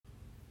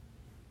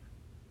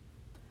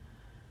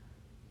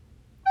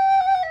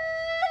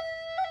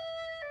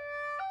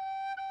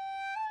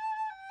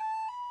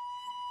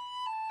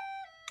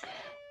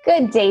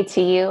Good day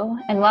to you,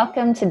 and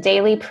welcome to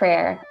Daily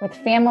Prayer with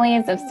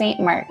Families of St.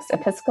 Mark's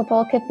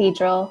Episcopal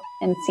Cathedral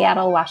in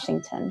Seattle,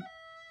 Washington.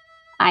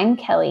 I'm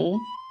Kelly.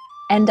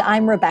 And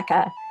I'm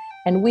Rebecca,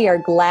 and we are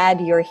glad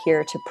you're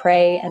here to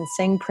pray and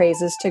sing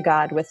praises to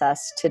God with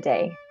us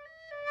today.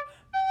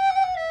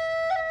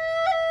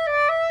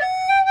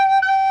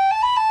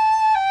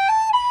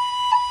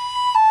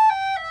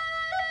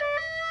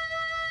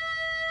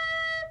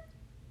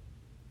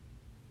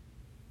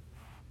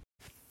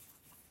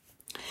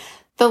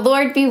 The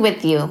Lord be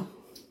with you.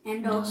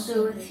 And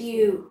also with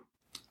you.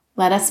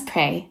 Let us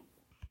pray.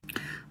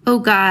 O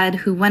God,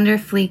 who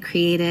wonderfully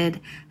created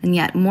and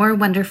yet more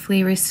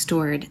wonderfully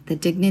restored the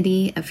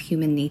dignity of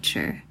human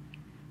nature,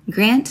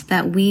 grant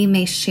that we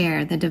may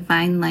share the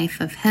divine life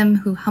of him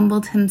who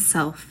humbled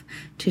himself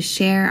to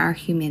share our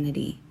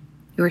humanity,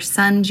 your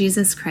Son,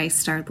 Jesus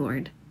Christ, our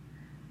Lord.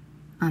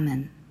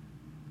 Amen.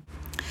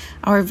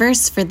 Our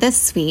verse for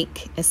this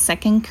week is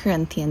 2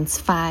 Corinthians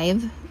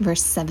 5,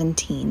 verse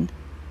 17.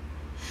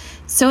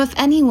 So if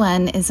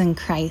anyone is in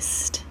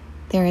Christ,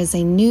 there is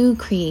a new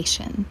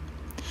creation.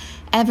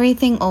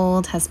 Everything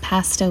old has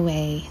passed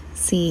away.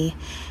 See,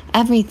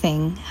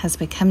 everything has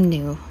become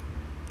new.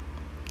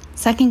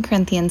 2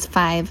 Corinthians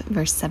 5,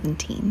 verse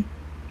 17.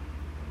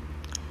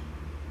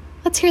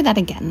 Let's hear that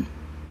again.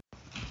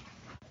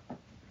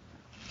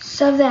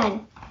 So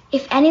then,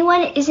 if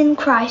anyone is in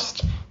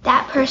Christ,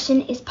 that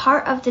person is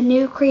part of the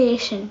new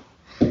creation.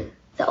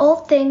 The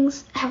old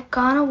things have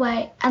gone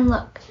away, and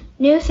look,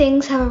 new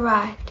things have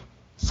arrived.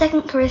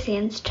 2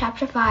 Corinthians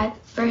chapter 5,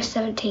 verse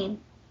 17.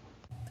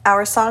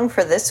 Our song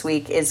for this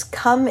week is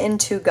Come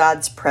into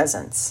God's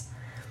Presence.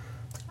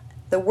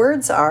 The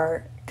words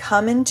are,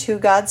 Come into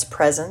God's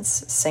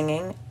presence,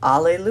 singing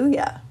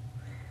Alleluia.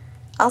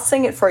 I'll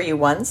sing it for you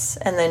once,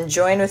 and then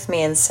join with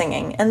me in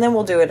singing, and then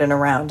we'll do it in a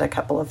round a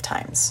couple of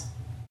times.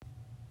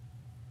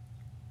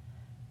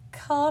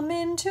 Come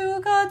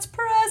into God's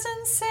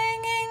presence,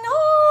 singing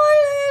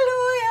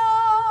Alleluia,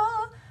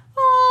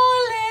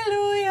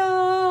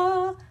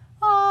 Alleluia,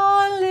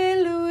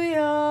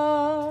 Alleluia.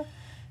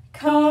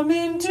 Come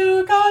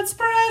into God's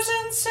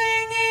presence,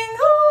 singing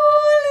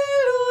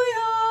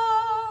Alleluia,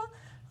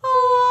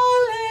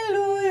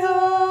 Alleluia,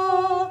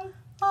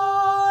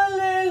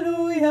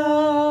 Alleluia.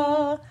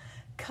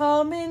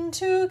 Come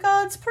into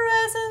God's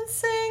presence,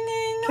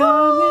 singing Alleluia,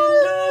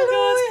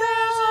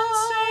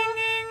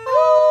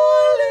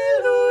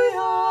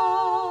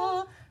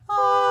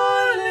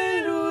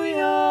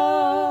 Alleluia.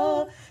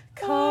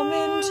 Come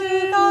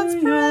into God's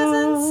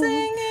presence,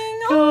 singing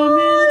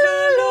Alleluia,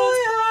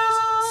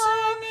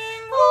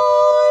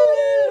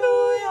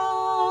 Alleluia,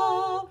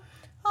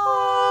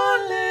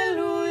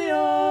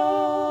 Alleluia,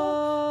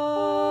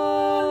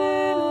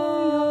 Alleluia.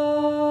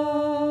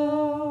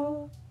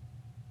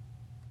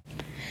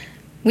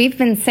 We've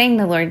been saying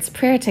the Lord's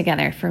Prayer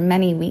together for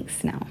many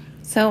weeks now,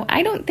 so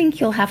I don't think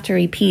you'll have to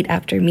repeat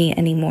after me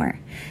anymore.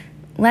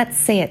 Let's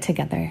say it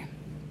together.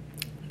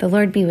 The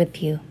Lord be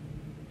with you.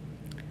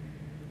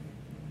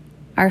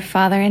 Our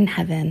Father in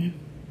heaven,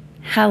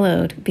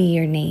 hallowed be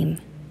your name.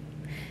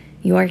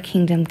 Your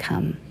kingdom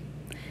come.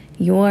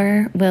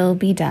 Your will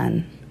be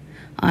done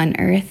on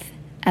earth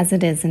as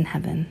it is in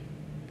heaven.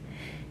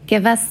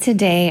 Give us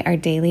today our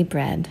daily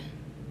bread,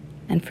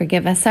 and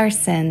forgive us our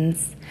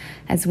sins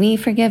as we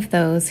forgive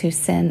those who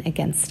sin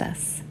against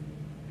us.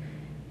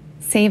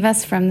 Save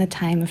us from the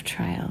time of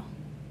trial,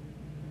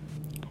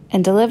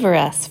 and deliver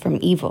us from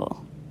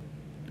evil.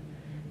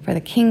 For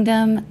the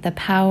kingdom, the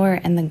power,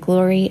 and the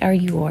glory are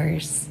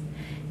yours,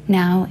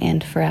 now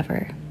and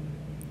forever.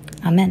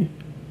 Amen.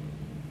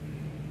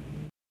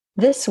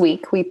 This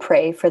week we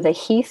pray for the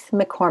Heath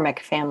McCormick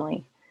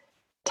family,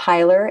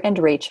 Tyler and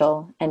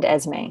Rachel and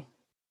Esme.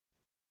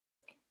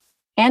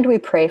 And we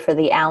pray for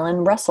the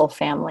Allen Russell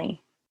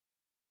family,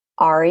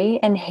 Ari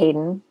and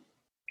Hayden,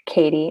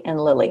 Katie and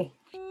Lily.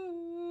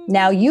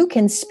 Now you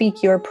can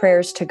speak your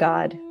prayers to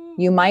God.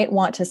 You might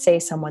want to say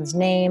someone's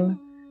name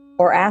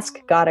or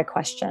ask God a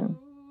question.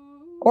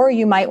 Or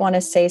you might want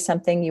to say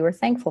something you were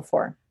thankful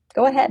for.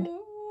 Go ahead.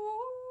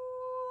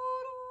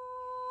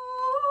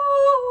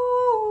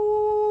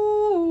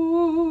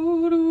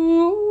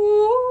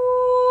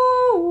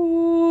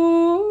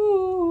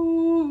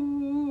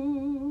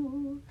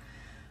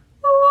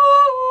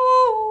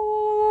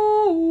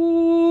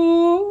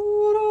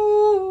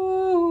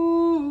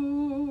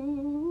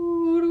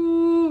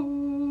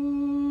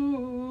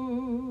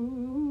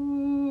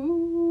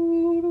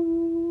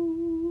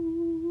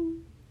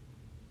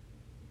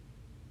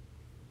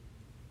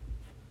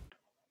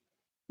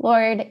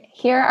 Lord,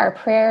 hear our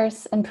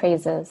prayers and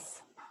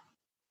praises.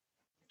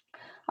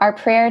 Our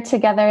prayer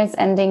together is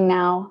ending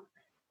now,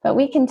 but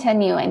we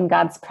continue in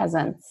God's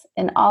presence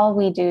in all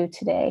we do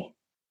today.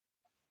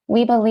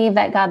 We believe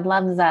that God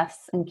loves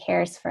us and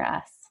cares for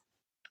us.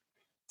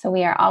 So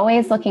we are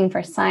always looking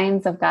for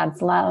signs of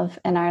God's love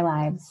in our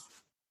lives.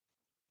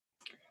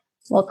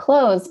 We'll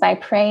close by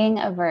praying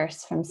a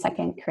verse from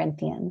 2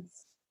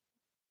 Corinthians.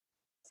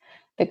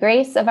 The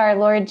grace of our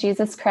Lord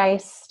Jesus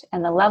Christ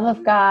and the love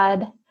of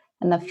God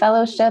and the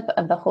fellowship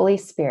of the Holy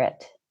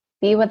Spirit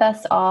be with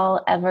us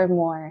all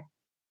evermore.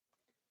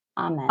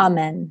 Amen.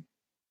 Amen.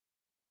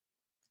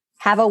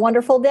 Have a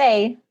wonderful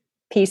day.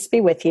 Peace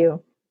be with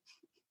you.